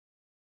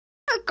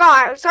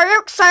guys, are you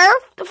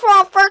excited for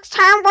our first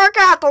time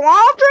working at the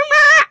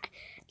laundromat?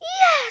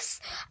 Yes,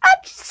 I'm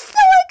so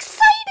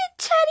excited,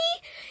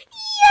 Teddy.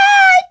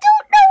 Yeah, I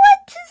don't know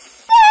what to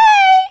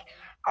say.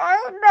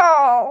 I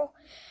know.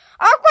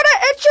 I'm gonna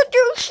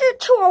introduce you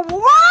to a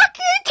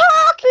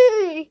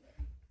walkie-talkie.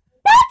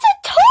 That's a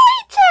toy,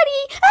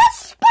 Teddy. It has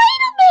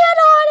Spider-Man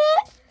on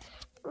it.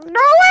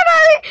 No, it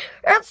ain't.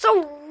 It's a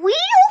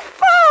real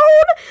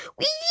phone.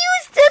 We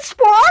use this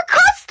for our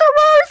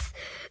customers.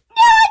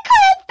 No, I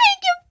couldn't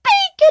think you're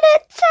faking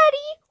it,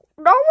 Teddy.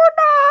 No, we're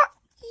not.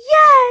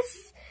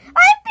 Yes,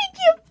 I think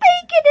you're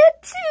faking it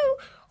too.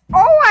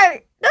 Oh,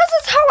 wait. This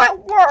is how it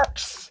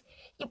works.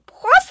 You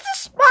press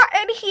this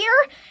button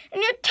here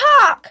and you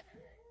talk.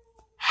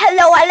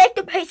 Hello, I'd like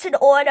to place an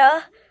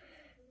order.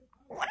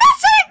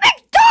 This ain't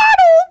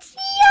McDonald's.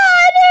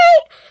 Yeah, it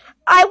ain't.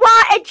 I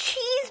want a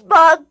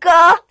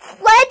cheeseburger,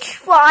 French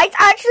fries.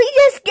 Actually,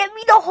 just give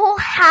me the whole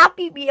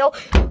Happy Meal.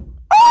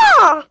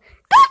 Oh,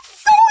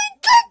 that's so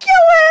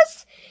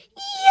ridiculous.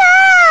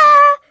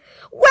 Yeah.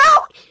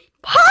 Well,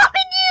 Pop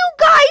and you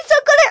guys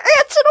are gonna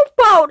answer the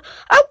phone.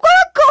 I'm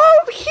gonna go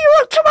over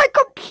here to my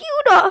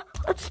computer.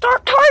 Let's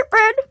start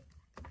typing.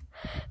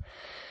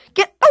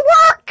 Get to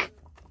work.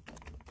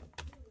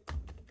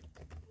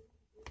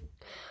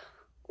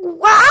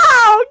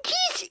 Wow,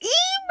 these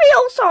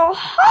emails are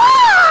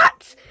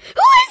hot.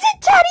 Who is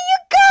it, Teddy?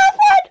 Your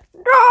girlfriend?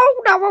 No,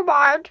 never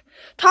mind.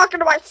 Talking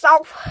to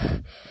myself.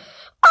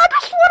 I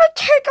just want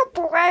to take a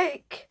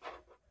break.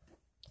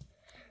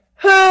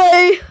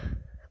 Hey,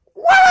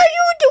 what are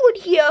you doing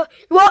here?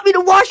 You want me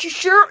to wash your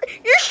shirt?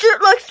 Your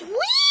shirt looks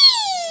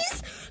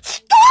fleas.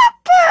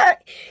 Stop it.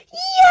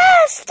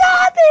 Yeah,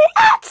 stop it.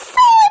 That's so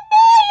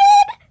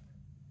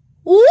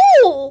annoying.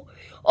 Ooh,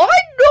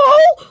 I know.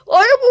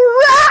 I am a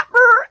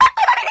rapper.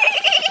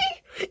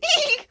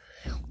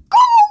 Go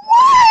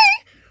away.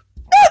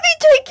 Let me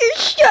take your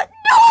shit.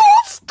 No,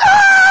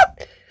 stop.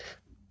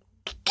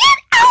 Get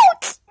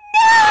out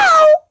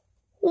now.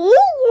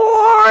 All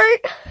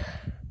right.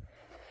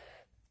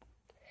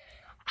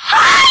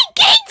 Hi,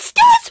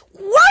 gangsters.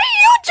 What are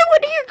you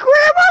doing here,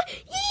 Grandma?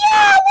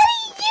 Yeah, what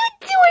are you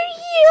doing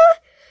here?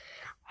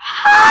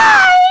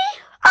 Hi.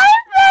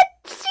 I've not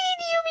seen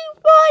you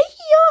before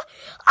here.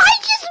 I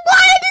just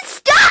wanted to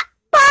stop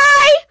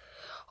by.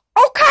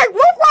 Okay,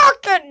 we're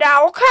working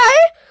now, okay?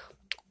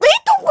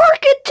 Leave the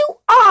work into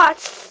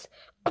us.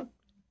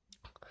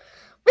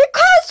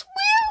 Because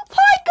we're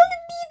probably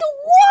gonna need to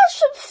wash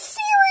some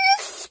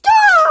serious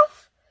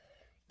stuff.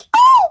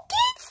 Oh,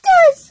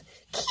 gangsters.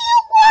 Can you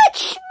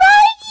watch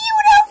my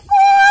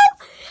uniform?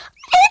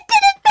 It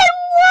didn't been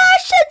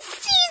washed in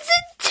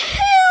season 2.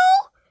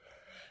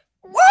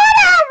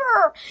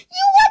 Whatever.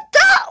 You went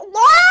that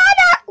long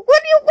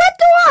when you went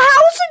to a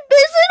house and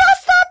visit or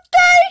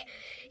something?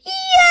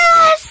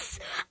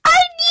 Yes, I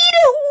need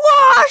it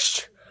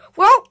washed.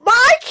 Well,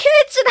 my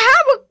kids should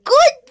have a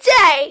good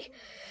day.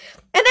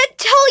 And then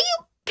tell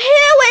your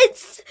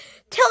parents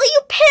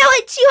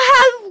you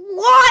have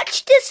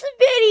watched this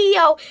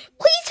video.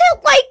 Please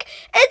hit like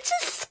and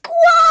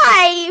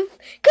subscribe,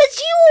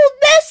 because you will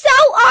miss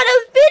out on the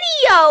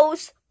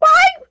videos.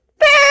 Bye,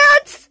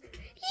 fans.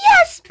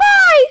 Yes,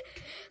 bye.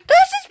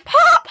 This is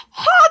Pop,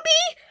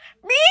 Hobby,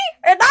 me,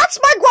 and that's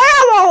my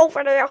grandma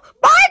over there.